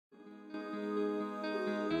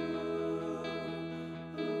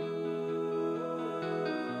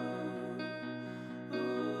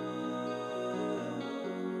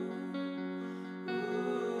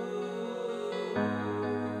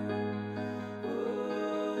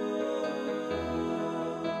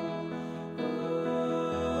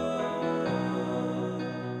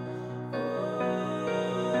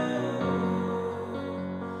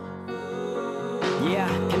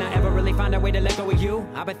finally find a way to let go of you.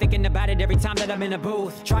 I've been thinking about it every time that I'm in a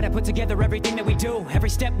booth. Try to put together everything that we do. Every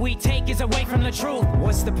step we take is away from the truth.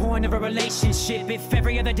 What's the point of a relationship if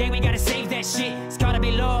every other day we gotta save that shit? It's gotta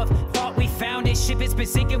be love, thought we found it. Ship has been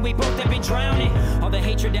sinking, we both have been drowning. All the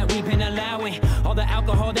hatred that we've been allowing, all the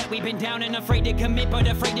alcohol that we've been down, and afraid to commit but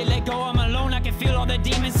afraid to let go. I'm alone, I can feel all the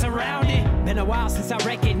demons surrounding. Been a while since I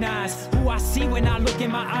recognize who I see when I look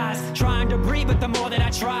in my eyes. Trying to breathe, but the more that I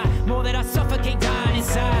try, more that I suffocate dying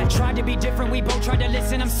inside. Tried to be different, we both tried to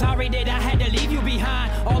listen. I'm sorry that I had to leave you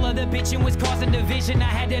behind. All of the bitching was causing division. I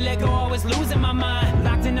had to let go, I was losing my mind.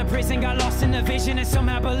 Locked in the prison, got lost in the vision, and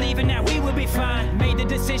somehow believing that we would be fine. Made the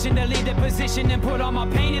decision to leave the position and put all my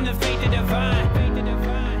pain in the faith of divine.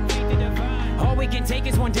 All we can take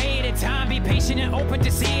is one day at a time. Be patient and open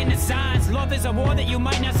to seeing the signs. Love is a war that you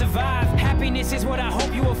might not survive. Happiness is what I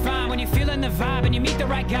hope you will find when you're feeling the vibe and you meet the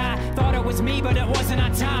right guy. Thought it was me, but it wasn't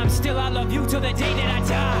our time. Still I love you till the day that I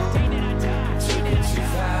die. Took it too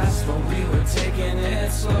fast when we were taking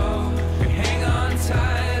it slow. Hang on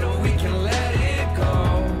tight or we can let it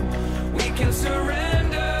go. We can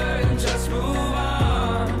surrender and just move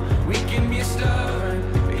on. We can be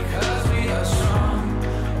stubborn because we are strong.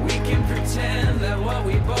 We can pretend that what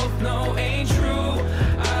we both know ain't true.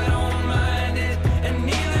 I don't mind it, and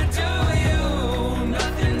neither do you.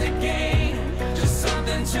 Nothing to gain, just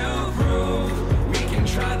something to prove. We can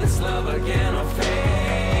try this love again or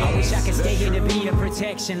fade. I wish I could stay here to be a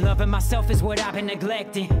protection. Loving myself is what I've been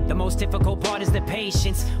neglecting. The most difficult part is the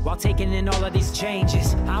patience while taking in all of these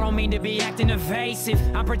changes. I don't mean to be acting evasive,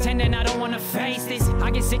 I'm pretending I don't want to face this.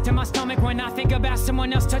 I get sick to my stomach when I think about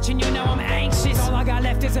someone else touching you. Now I'm anxious. All I got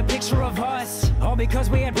left is a picture of us, all because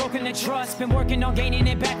we had broken the trust. Been working on gaining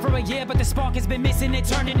it back for a year, but the spark has been missing, it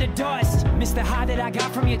turned into dust. Missed the high that I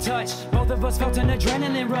got from your touch. Both of us felt an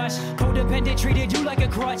adrenaline rush. Codependent treated you like a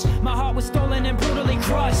crutch. My heart was stolen and brutally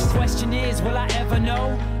crushed. Question is, will I ever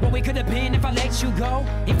know what we could have been if I let you go?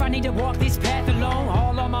 If I need to walk this path alone,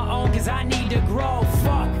 all on my own, cause I need to grow.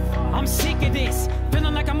 Fuck, I'm sick of this,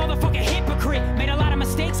 feeling like a motherfucking hypocrite. Made a lot of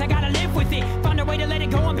mistakes, I gotta live with it. Find a way to let it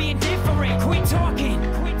go and be indifferent. Quit talking,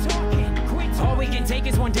 quit talking, quit talking. All we can take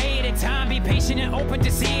is one day at a time. Be patient and open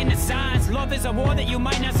to seeing the signs. Love is a war that you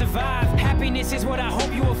might not survive. Happiness is what I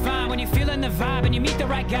hope you will find when you're feeling the vibe and you meet the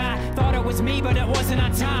right guy. Thought it was me, but it wasn't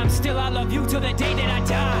our time. Still I love you till the day that I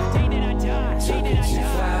die. Took it too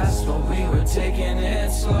fast when we were taking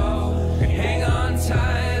it slow. Hang on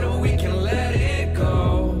tight or we can let it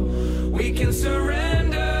go. We can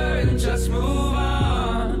surrender and just move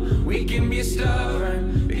on. We can be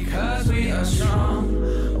stubborn because we are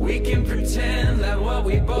strong. We can pretend that what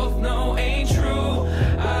we both know ain't true.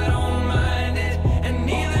 I don't mind it, and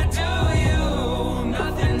neither do you.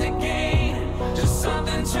 Nothing to gain, just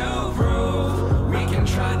something to prove. We can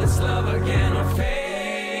try this love again or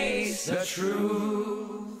face the truth.